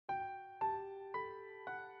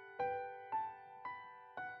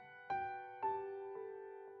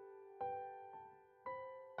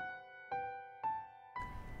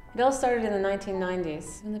It all started in the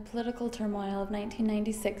 1990s. In the political turmoil of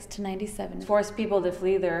 1996 to 97. Forced people to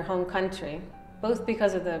flee their home country, both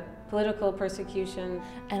because of the political persecution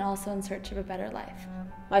and also in search of a better life.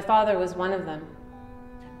 My father was one of them.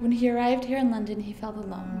 When he arrived here in London, he felt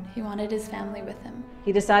alone. He wanted his family with him.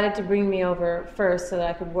 He decided to bring me over first so that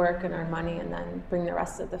I could work and earn money and then bring the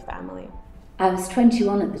rest of the family. I was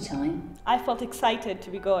 21 at the time. I felt excited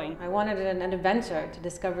to be going. I wanted an adventure, to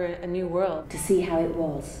discover a new world. To see how it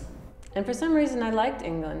was. And for some reason I liked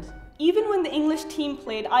England. Even when the English team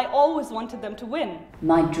played, I always wanted them to win.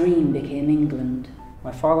 My dream became England.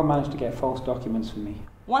 My father managed to get false documents for me.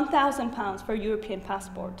 £1,000 for a European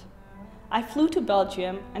passport. I flew to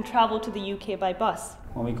Belgium and travelled to the UK by bus.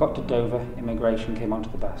 When we got to Dover, immigration came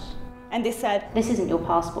onto the bus. And they said, "This isn't your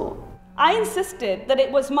passport." I insisted that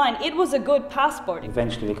it was mine. It was a good passport.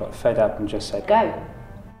 Eventually they got fed up and just said, "Go."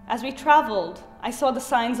 As we travelled, I saw the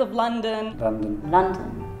signs of London.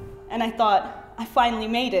 London. And I thought, I finally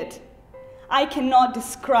made it. I cannot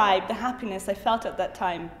describe the happiness I felt at that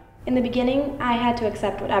time. In the beginning, I had to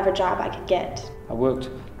accept whatever job I could get. I worked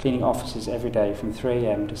cleaning offices every day from 3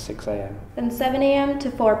 a.m. to 6 a.m. Then 7 a.m.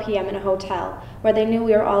 to 4 p.m. in a hotel, where they knew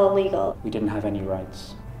we were all illegal. We didn't have any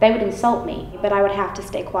rights. They would insult me, but I would have to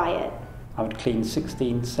stay quiet. I would clean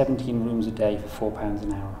 16, 17 rooms a day for £4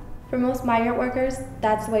 an hour. For most migrant workers,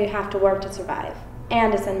 that's the way you have to work to survive,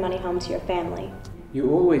 and to send money home to your family.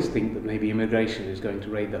 You always think that maybe immigration is going to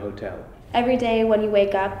raid the hotel. Every day when you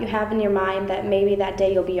wake up, you have in your mind that maybe that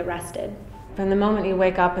day you'll be arrested. From the moment you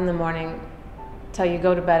wake up in the morning till you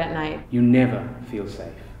go to bed at night. You never feel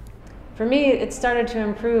safe. For me, it started to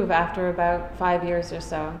improve after about 5 years or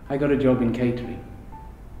so. I got a job in catering.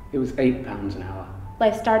 It was £8 an hour.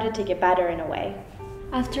 Life started to get better in a way.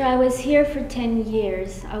 After I was here for 10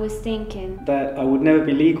 years, I was thinking that I would never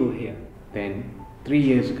be legal here. Then, 3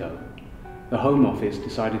 years ago, the Home Office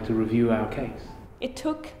decided to review our case. It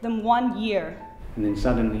took them 1 year. And then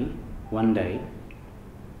suddenly, one day,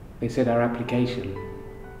 they said our application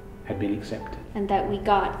had been accepted. and that we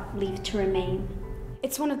got leave to remain.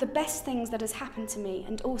 It's one of the best things that has happened to me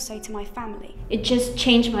and also to my family. It just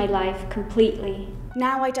changed my life completely.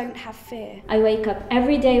 Now I don't have fear. I wake up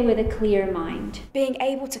every day with a clear mind. Being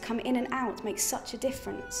able to come in and out makes such a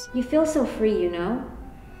difference. You feel so free, you know?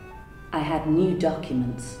 I had new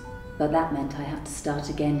documents, but that meant I have to start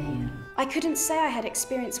again here. I couldn't say I had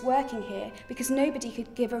experience working here because nobody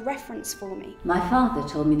could give a reference for me. My father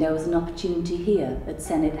told me there was an opportunity here at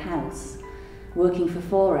Senate House, working for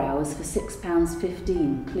 4 hours for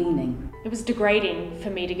 £6.15 cleaning. It was degrading for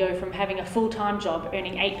me to go from having a full-time job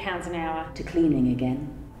earning £8 an hour to cleaning again.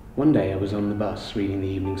 One day I was on the bus reading the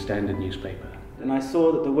Evening Standard newspaper. And I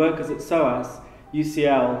saw that the workers at SOAS,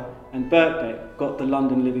 UCL and Birkbeck got the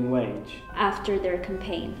London living wage. After their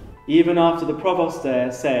campaign. Even after the provost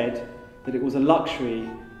there said that it was a luxury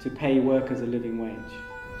to pay workers a living wage.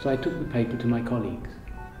 So I took the paper to my colleagues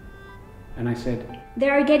and I said, they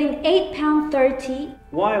are getting £8.30.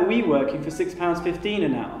 Why are we working for £6.15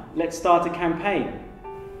 an hour? Let's start a campaign.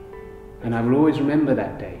 And I will always remember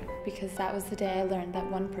that day. Because that was the day I learned that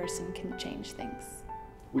one person can change things.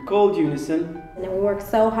 We called Unison. And we worked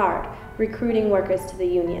so hard, recruiting workers to the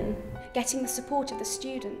union. Getting the support of the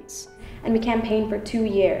students. And we campaigned for 2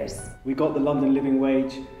 years. We got the London living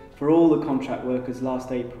wage for all the contract workers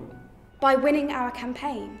last April. By winning our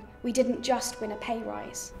campaign, we didn't just win a pay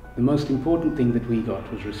rise. The most important thing that we got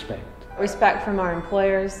was respect. Respect from our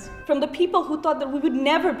employers. From the people who thought that we would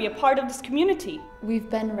never be a part of this community. We've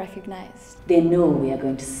been recognized. They know we are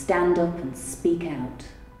going to stand up and speak out.